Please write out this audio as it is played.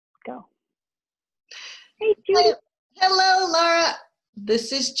Go. Hey, Judy. Hello, Lara.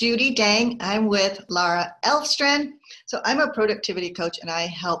 This is Judy Dang. I'm with Lara Elfstrand. So I'm a productivity coach and I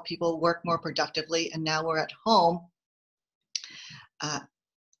help people work more productively. And now we're at home.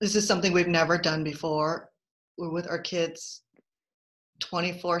 This is something we've never done before. We're with our kids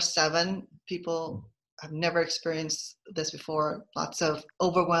 24/7. People have never experienced this before. Lots of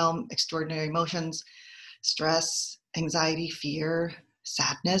overwhelm, extraordinary emotions, stress, anxiety, fear,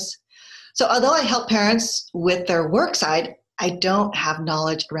 sadness. So although I help parents with their work side, I don't have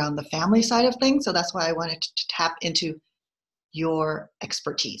knowledge around the family side of things. So that's why I wanted to tap into your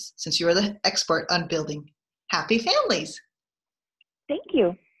expertise, since you're the expert on building happy families. Thank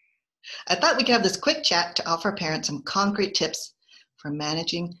you. I thought we could have this quick chat to offer parents some concrete tips for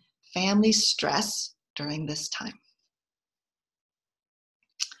managing family stress during this time.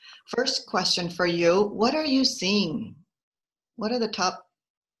 First question for you, what are you seeing? What are the top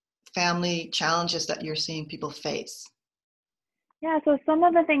family challenges that you're seeing people face? Yeah, so some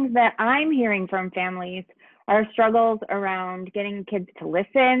of the things that I'm hearing from families are struggles around getting kids to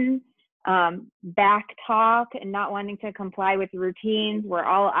listen, back talk, and not wanting to comply with routines. We're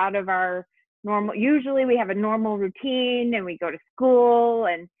all out of our normal, usually we have a normal routine and we go to school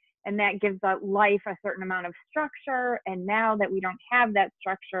and that gives life a certain amount of structure. And now that we don't have that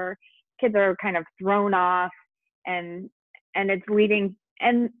structure, kids are kind of thrown off and it's leading,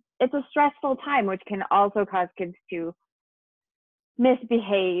 and it's a stressful time, which can also cause kids to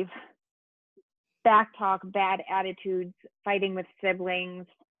misbehave, backtalk, bad attitudes, fighting with siblings,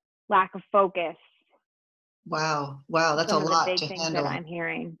 lack of focus. Wow, that's a lot to handle. Some of the big things that I'm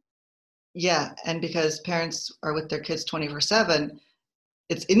hearing. Yeah, and because parents are with their kids 24/7,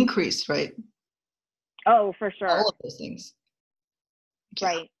 it's increased, right? Oh, for sure. All of those things. Yeah.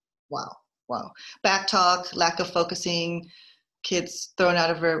 Right. Wow. Back talk, lack of focusing, kids thrown out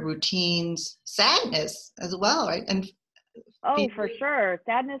of their routines, sadness as well, right? And for sure.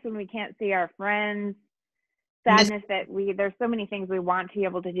 Sadness when we can't see our friends. Sadness that there's so many things we want to be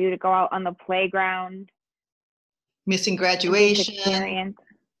able to do, to go out on the playground. Missing graduation. Experience.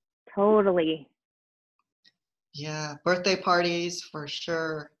 Totally. Yeah, birthday parties for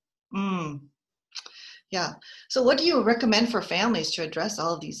sure. Yeah. So what do you recommend for families to address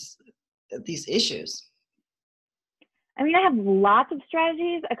all of these issues? I mean, I have lots of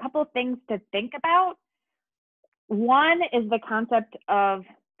strategies, a couple of things to think about. One is the concept of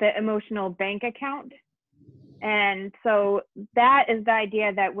the emotional bank account. And so that is the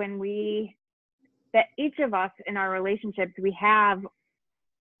idea that that each of us in our relationships, we have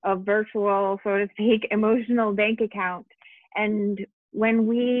a virtual, so to speak, emotional bank account. And when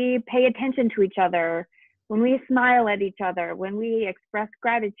we pay attention to each other, when we smile at each other, when we express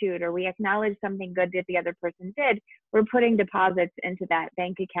gratitude or we acknowledge something good that the other person did, we're putting deposits into that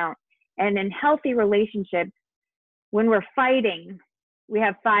bank account. And in healthy relationships, when we're fighting, we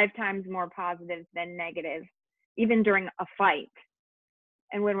have 5 times more positives than negative, even during a fight.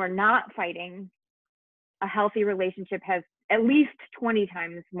 And when we're not fighting, a healthy relationship has at least 20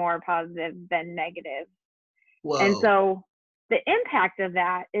 times more positive than negative. Whoa. And so the impact of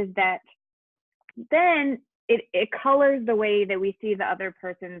that is that then it colors the way that we see the other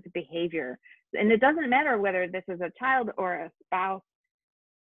person's behavior. And it doesn't matter whether this is a child or a spouse,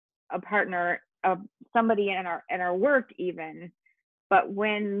 a partner, somebody in our work even. But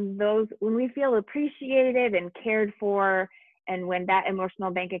when we feel appreciated and cared for, and when that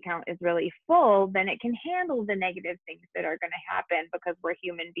emotional bank account is really full, then it can handle the negative things that are going to happen because we're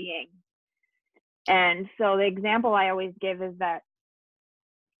human beings. And so the example I always give is that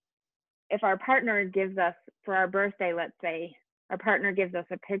if our partner gives us, for our birthday, let's say, our partner gives us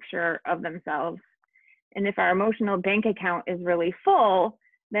a picture of themselves, and if our emotional bank account is really full,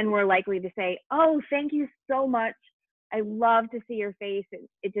 then we're likely to say, "Oh, thank you so much. I love to see your face.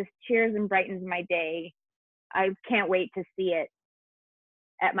 It just cheers and brightens my day. I can't wait to see it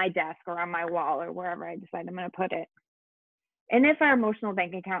at my desk or on my wall or wherever I decide I'm going to put it." And if our emotional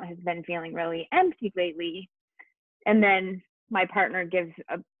bank account has been feeling really empty lately, and then my partner gives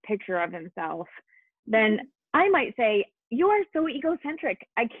a picture of himself, then I might say, "You are so egocentric.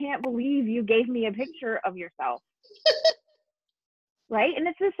 I can't believe you gave me a picture of yourself." Right? And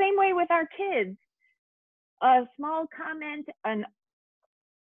it's the same way with our kids. A small comment,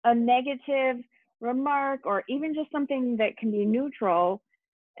 a negative remark, or even just something that can be neutral,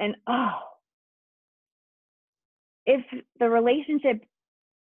 and if the relationship,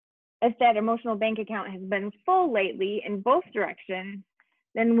 if that emotional bank account has been full lately in both directions,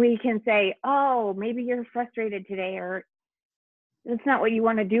 then we can say, "Oh, maybe you're frustrated today," or "That's not what you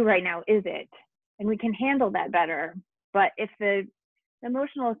want to do right now, is it?" And we can handle that better. But if the the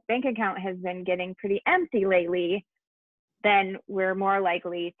emotional bank account has been getting pretty empty lately, then we're more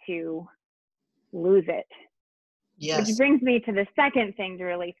likely to lose it. Yes. Which brings me to the second thing to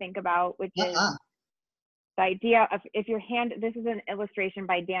really think about, which is the idea of if your hand, this is an illustration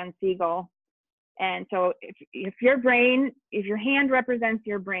by Dan Siegel. And so if your hand represents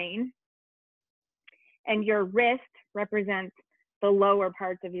your brain and your wrist represents the lower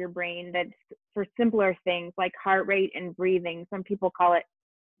parts of your brain, that's for simpler things like heart rate and breathing. Some people call it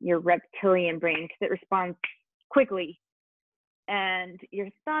your reptilian brain because it responds quickly. And your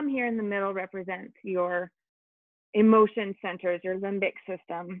thumb here in the middle represents your emotion centers, your limbic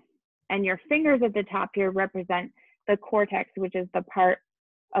system. And your fingers at the top here represent the cortex, which is the part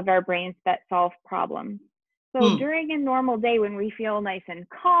of our brains that solve problems. So during a normal day when we feel nice and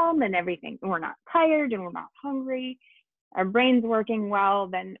calm and everything, we're not tired and we're not hungry, our brain's working well,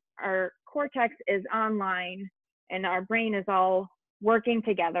 then our cortex is online and our brain is all working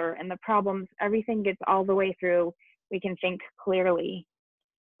together and the problems, everything gets all the way through. We can think clearly.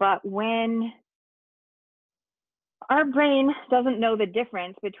 But when our brain doesn't know the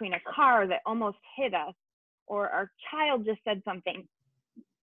difference between a car that almost hit us or our child just said something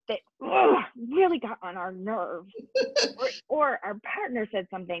that really got on our nerves, or our partner said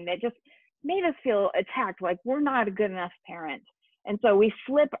something that just made us feel attacked, like we're not a good enough parent. And so we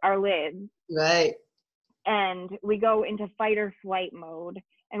flip our lids. Right. And we go into fight or flight mode.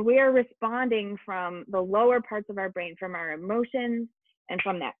 And we are responding from the lower parts of our brain, from our emotions and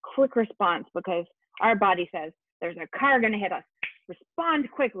from that quick response, because our body says, there's a car going to hit us. Respond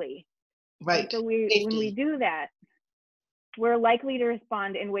quickly. Right. And so when we do that, we're likely to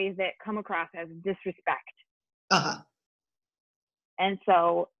respond in ways that come across as disrespect. And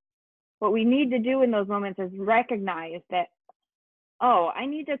so what we need to do in those moments is recognize that, oh, I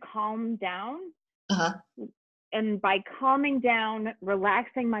need to calm down. And by calming down,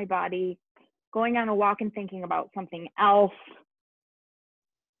 relaxing my body, going on a walk and thinking about something else,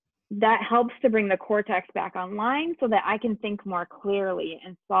 that helps to bring the cortex back online so that I can think more clearly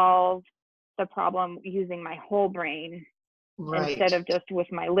and solve the problem using my whole brain. Right. Instead of just with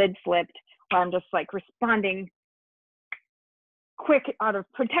my lid flipped, where I'm just like responding quick out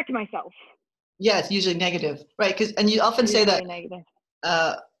of protect myself. Yeah, it's usually negative, right? And you often say that negative.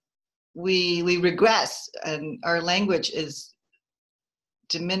 We regress and our language is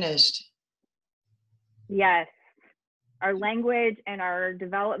diminished. Yes, our language and our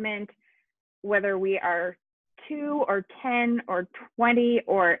development, whether we are 2 or 10 or 20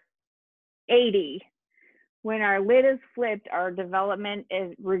 or 80. When our lid is flipped, our development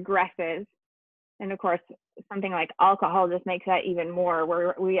regresses. And of course, something like alcohol just makes that even more,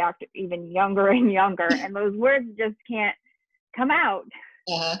 where we act even younger and younger, and those words just can't come out.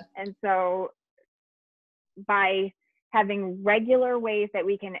 And so by having regular ways that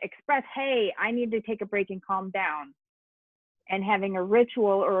we can express, hey, I need to take a break and calm down, and having a ritual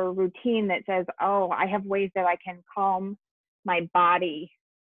or a routine that says, oh, I have ways that I can calm my body,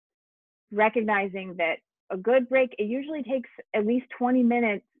 recognizing that a good break, it usually takes at least 20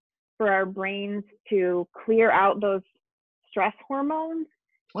 minutes for our brains to clear out those stress hormones.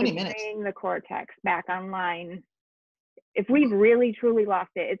 20 minutes. Bring the cortex back online. If we've really truly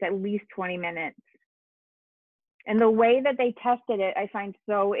lost it, it's at least 20 minutes. And the way that they tested it, I find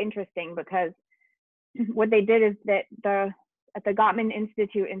so interesting, because what they did is that at the Gottman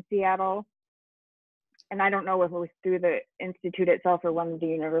Institute in Seattle, and I don't know if it was through the institute itself or one of the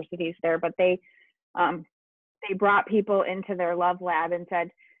universities there, but they brought people into their love lab and said,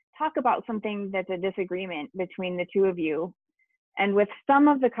 talk about something that's a disagreement between the two of you. And with some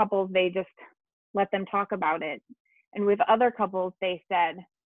of the couples, they just let them talk about it. And with other couples, they said,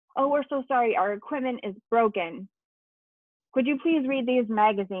 oh, we're so sorry, our equipment is broken. Could you please read these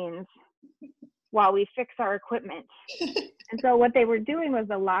magazines while we fix our equipment? And so what they were doing was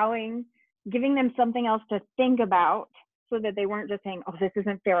giving them something else to think about, so that they weren't just saying, oh, this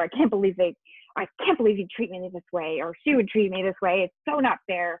isn't fair. I can't believe you treat me this way, or she would treat me this way. It's so not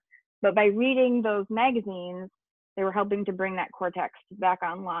fair. But by reading those magazines, they were helping to bring that cortex back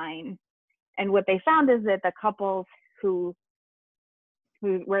online. And what they found is that the couples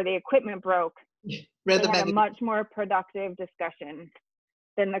where the equipment broke, had a much more productive discussion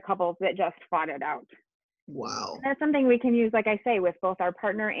than the couples that just fought it out. Wow. And that's something we can use, like I say, with both our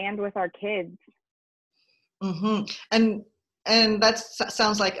partner and with our kids. And that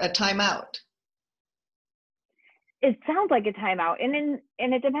sounds like a timeout. It sounds like a timeout, and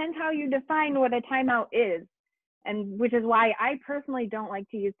it depends how you define what a timeout is, and which is why I personally don't like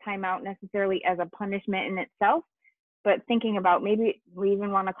to use timeout necessarily as a punishment in itself, but thinking about maybe we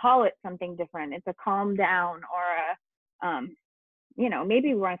even want to call it something different. It's a calm down, or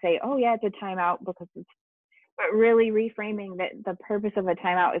maybe we want to say, oh yeah, it's a timeout because but really reframing that the purpose of a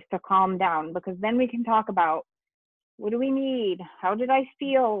timeout is to calm down, because then we can talk about what do we need? How did I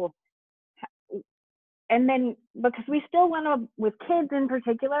feel? And then, because we still want to, with kids in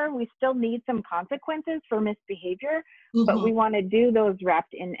particular, we still need some consequences for misbehavior, but we want to do those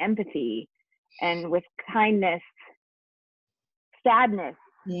wrapped in empathy and with kindness, sadness,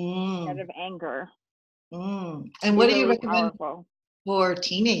 instead of anger. And what do you recommend for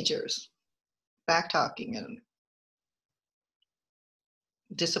teenagers? Backtalking and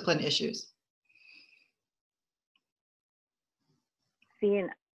discipline issues. See,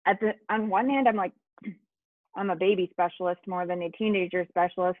 on one hand, I'm a baby specialist more than a teenager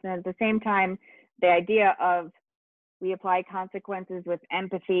specialist. And at the same time, the idea of we apply consequences with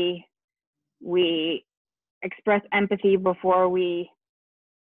empathy, we express empathy before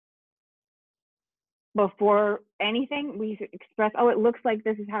anything, we express, oh, it looks like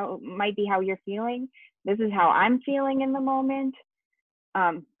this is might be how you're feeling. This is how I'm feeling in the moment.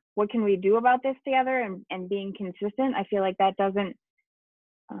 What can we do about this together? And being consistent, I feel like that doesn't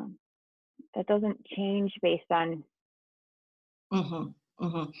change based on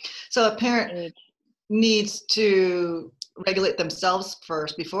So a parent age. Needs to regulate themselves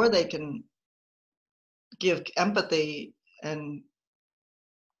first before they can give empathy and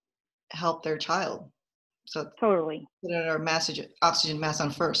help their child. So totally put our oxygen mask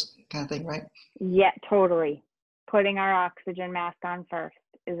on first, kind of thing, right? Yeah, totally. Putting our oxygen mask on first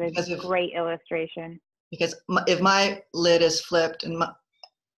is a great illustration. Because if my lid is flipped and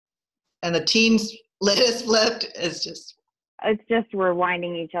the teen's lid is flipped, it's just we're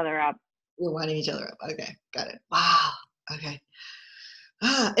winding each other up. We're winding each other up. Okay, got it. Wow. Okay.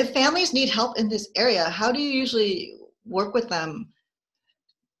 If families need help in this area, how do you usually work with them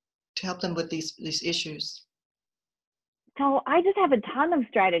to help them with these issues? So I just have a ton of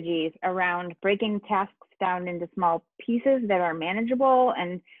strategies around breaking tasks down into small pieces that are manageable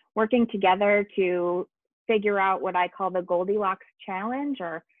and working together to figure out what I call the Goldilocks challenge.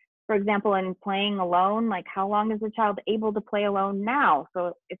 Or, for example, in playing alone, like how long is the child able to play alone now?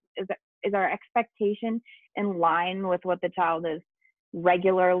 So is our expectation in line with what the child is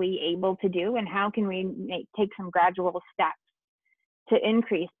regularly able to do, and how can we take some gradual steps to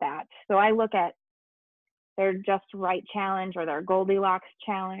increase that? So I look at their just right challenge or their Goldilocks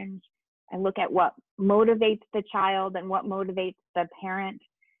challenge. I look at what motivates the child and what motivates the parent.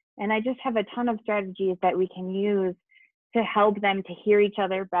 And I just have a ton of strategies that we can use to help them to hear each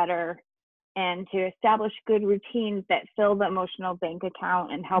other better and to establish good routines that fill the emotional bank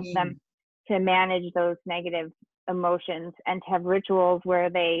account and help them to manage those negative emotions, and to have rituals where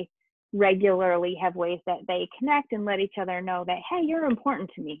they regularly have ways that they connect and let each other know that, hey, you're important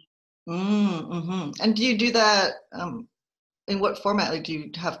to me. And do you do that in what format? Like, do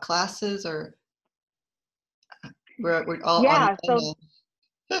you have classes, or we're all on so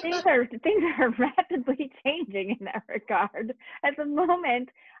things are rapidly changing in that regard. At the moment,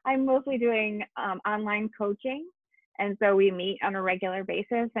 I'm mostly doing online coaching. And so we meet on a regular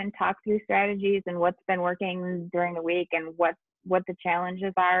basis and talk through strategies and what's been working during the week and what the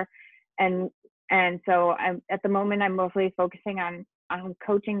challenges are. And so at the moment, I'm mostly focusing on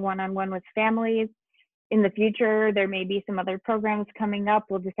coaching one-on-one with families. In the future, there may be some other programs coming up.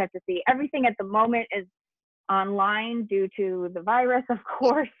 We'll just have to see. Everything at the moment is online due to the virus, of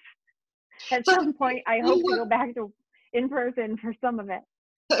course. At some point, I hope to go back to in person for some of it.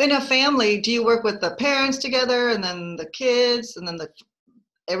 So in a family, do you work with the parents together and then the kids and then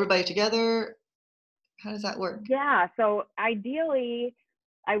everybody together? How does that work? Yeah, so ideally,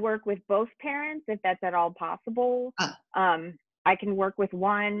 I work with both parents if that's at all possible. I can work with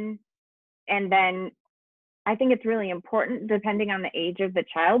one, and then I think it's really important, depending on the age of the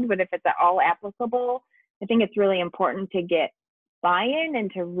child, but if it's at all applicable, I think it's really important to get buy-in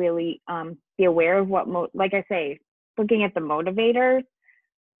and to really be aware of what, like I say, looking at the motivators.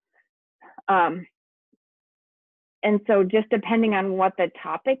 And so just depending on what the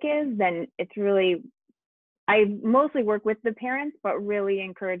topic is, then it's really, I mostly work with the parents, but really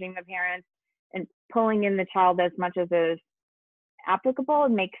encouraging the parents and pulling in the child as much as is applicable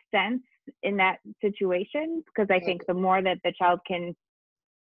and makes sense in that situation, because I think the more that the child can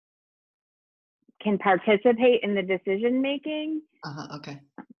participate in the decision making,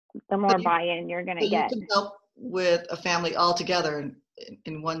 the more buy-in you're going to get. You can help with a family all together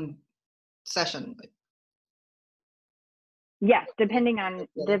in one session. Yes, depending on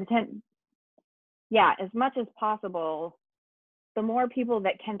as much as possible. The more people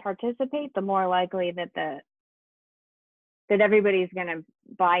that can participate, the more likely that that everybody's going to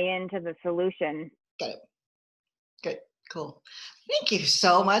buy into the solution. Got it. Cool. Thank you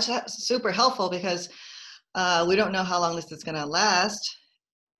so much. That's super helpful because we don't know how long this is going to last.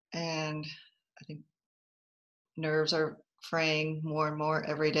 And I think nerves are fraying more and more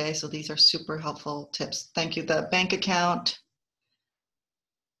every day. So these are super helpful tips. Thank you. The bank account,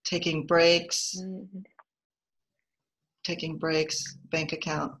 taking breaks, bank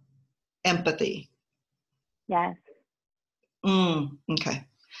account, empathy. Yes. Okay.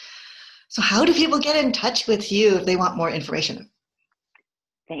 So how do people get in touch with you if they want more information?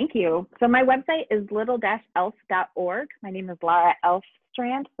 Thank you. So my website is little-elf.org. My name is Lara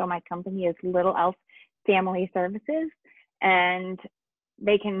Elfstrand. So my company is Little Elf Family Services. And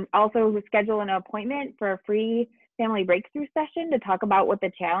they can also schedule an appointment for a free family breakthrough session to talk about what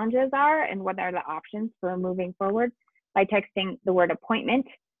the challenges are and what are the options for moving forward by texting the word appointment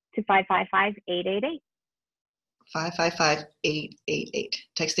to 555-888. 555-888.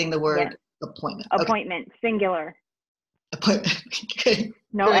 Texting the word appointment. Appointment, okay. Singular. Appointment. Okay.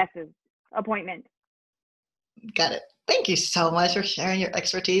 No Great. S's. Appointment. Got it. Thank you so much for sharing your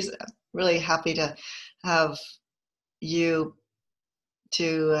expertise. I'm really happy to have you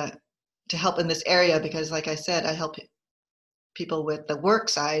to help in this area because, like I said, I help people with the work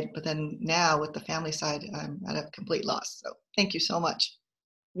side, but then now with the family side, I'm at a complete loss. So thank you so much.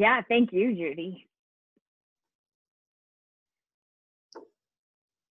 Yeah, thank you, Judy.